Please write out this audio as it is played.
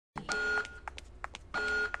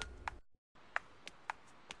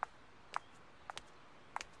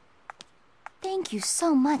Thank you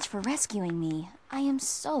so much for rescuing me. I am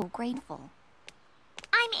so grateful.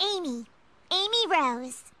 I'm Amy. Amy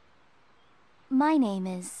Rose. My name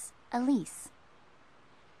is Elise.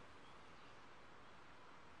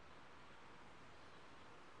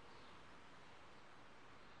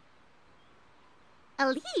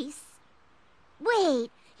 Elise?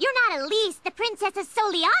 Wait, you're not Elise, the Princess of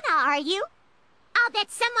Soliana, are you? I'll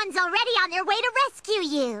bet someone's already on their way to rescue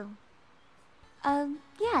you.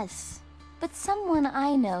 Yes. But someone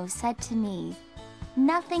I know said to me,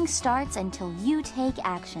 nothing starts until you take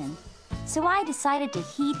action. So I decided to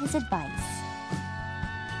heed his advice.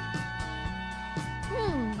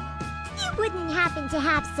 You wouldn't happen to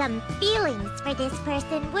have some feelings for this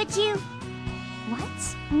person, would you?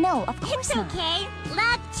 What? No, of course not. It's okay.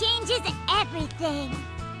 Love changes everything.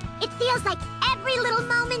 It feels like every little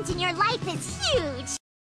moment in your life is huge.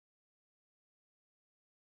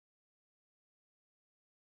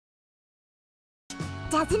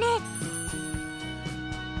 Doesn't it?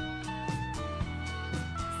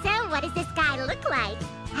 So, what does this guy look like?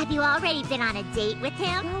 Have you already been on a date with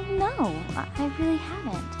him? Well, no, I really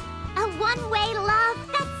haven't. A one-way love?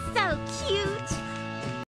 That's so cute.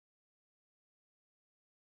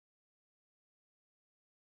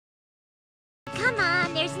 Come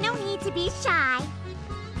on, there's no need to be shy.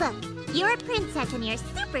 Look, you're a princess and you're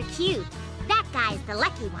super cute. That guy's the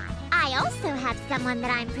lucky one. I also have someone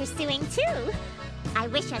that I'm pursuing too. I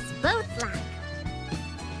wish us both luck.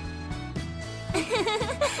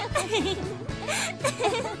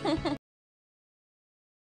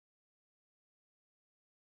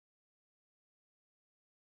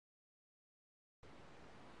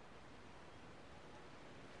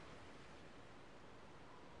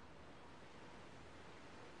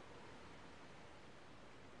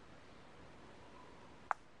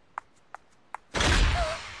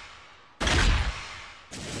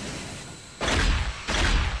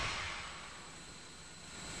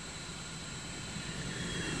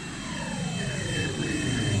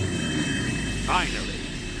 Finally.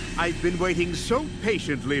 I've been waiting so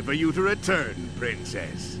patiently for you to return,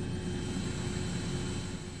 Princess.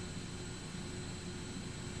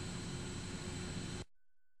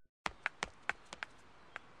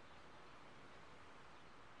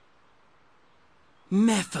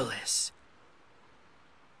 Mephiles.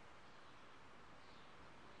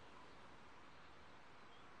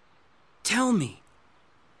 Tell me,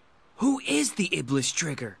 who is the Iblis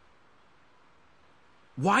Trigger?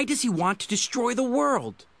 Why does he want to destroy the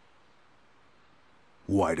world?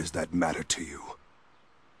 Why does that matter to you?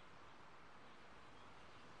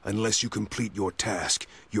 Unless you complete your task,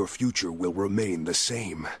 your future will remain the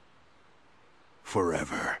same.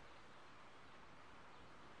 Forever.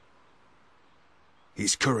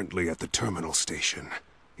 He's currently at the terminal station.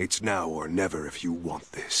 It's now or never if you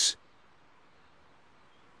want this.